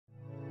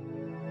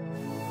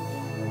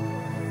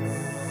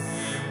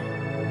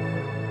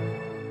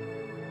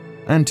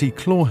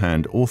anti-claw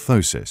hand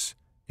orthosis,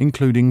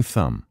 including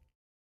thumb.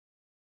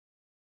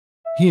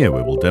 Here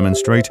we will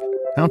demonstrate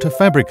how to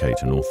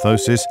fabricate an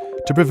orthosis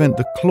to prevent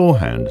the claw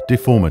hand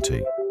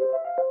deformity.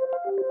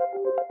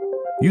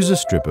 Use a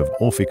strip of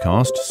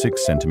Orficast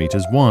 6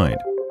 cm wide.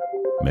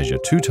 Measure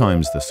 2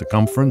 times the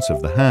circumference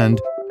of the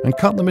hand and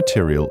cut the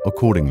material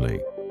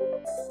accordingly.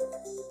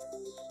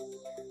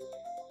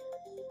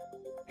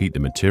 Heat the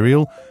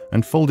material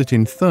and fold it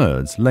in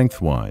thirds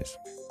lengthwise.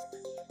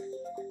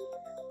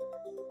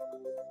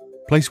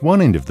 Place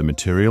one end of the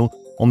material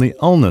on the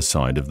ulnar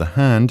side of the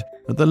hand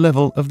at the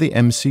level of the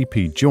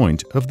MCP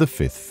joint of the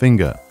 5th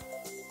finger.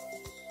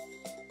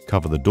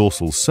 Cover the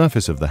dorsal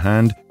surface of the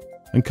hand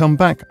and come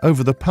back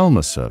over the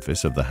palmar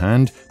surface of the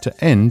hand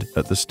to end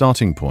at the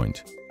starting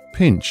point.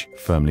 Pinch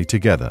firmly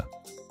together.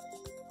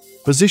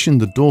 Position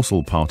the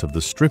dorsal part of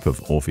the strip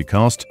of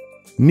Orficast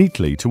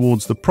neatly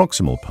towards the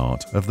proximal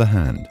part of the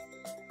hand.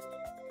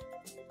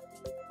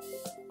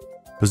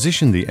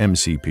 Position the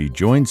MCP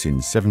joints in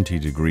 70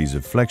 degrees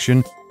of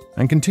flexion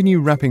and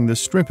continue wrapping the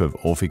strip of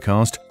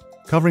Orficast,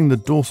 covering the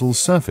dorsal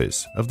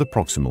surface of the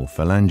proximal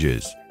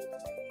phalanges.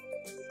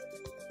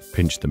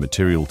 Pinch the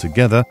material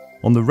together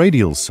on the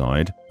radial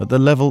side at the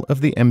level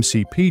of the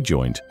MCP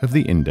joint of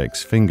the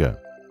index finger.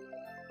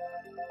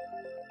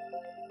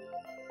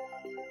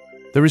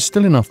 There is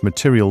still enough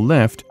material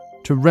left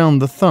to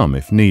round the thumb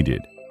if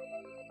needed.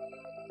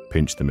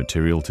 Pinch the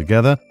material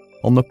together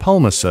on the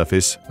palmar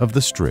surface of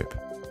the strip.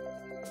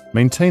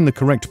 Maintain the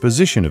correct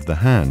position of the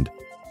hand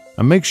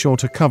and make sure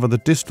to cover the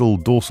distal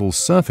dorsal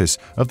surface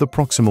of the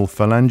proximal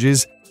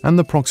phalanges and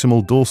the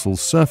proximal dorsal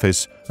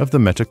surface of the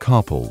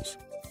metacarpals.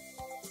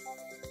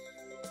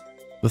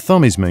 The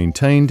thumb is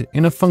maintained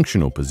in a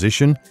functional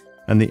position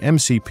and the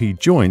MCP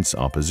joints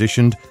are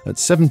positioned at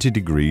 70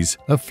 degrees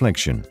of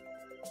flexion.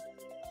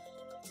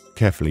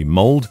 Carefully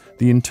mold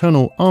the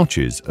internal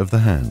arches of the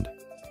hand.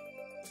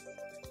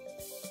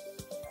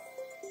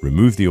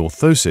 Remove the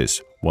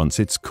orthosis once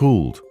it's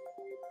cooled.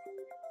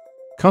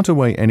 Cut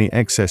away any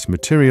excess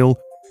material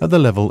at the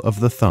level of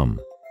the thumb.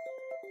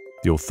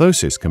 The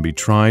orthosis can be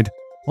tried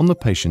on the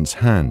patient's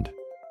hand.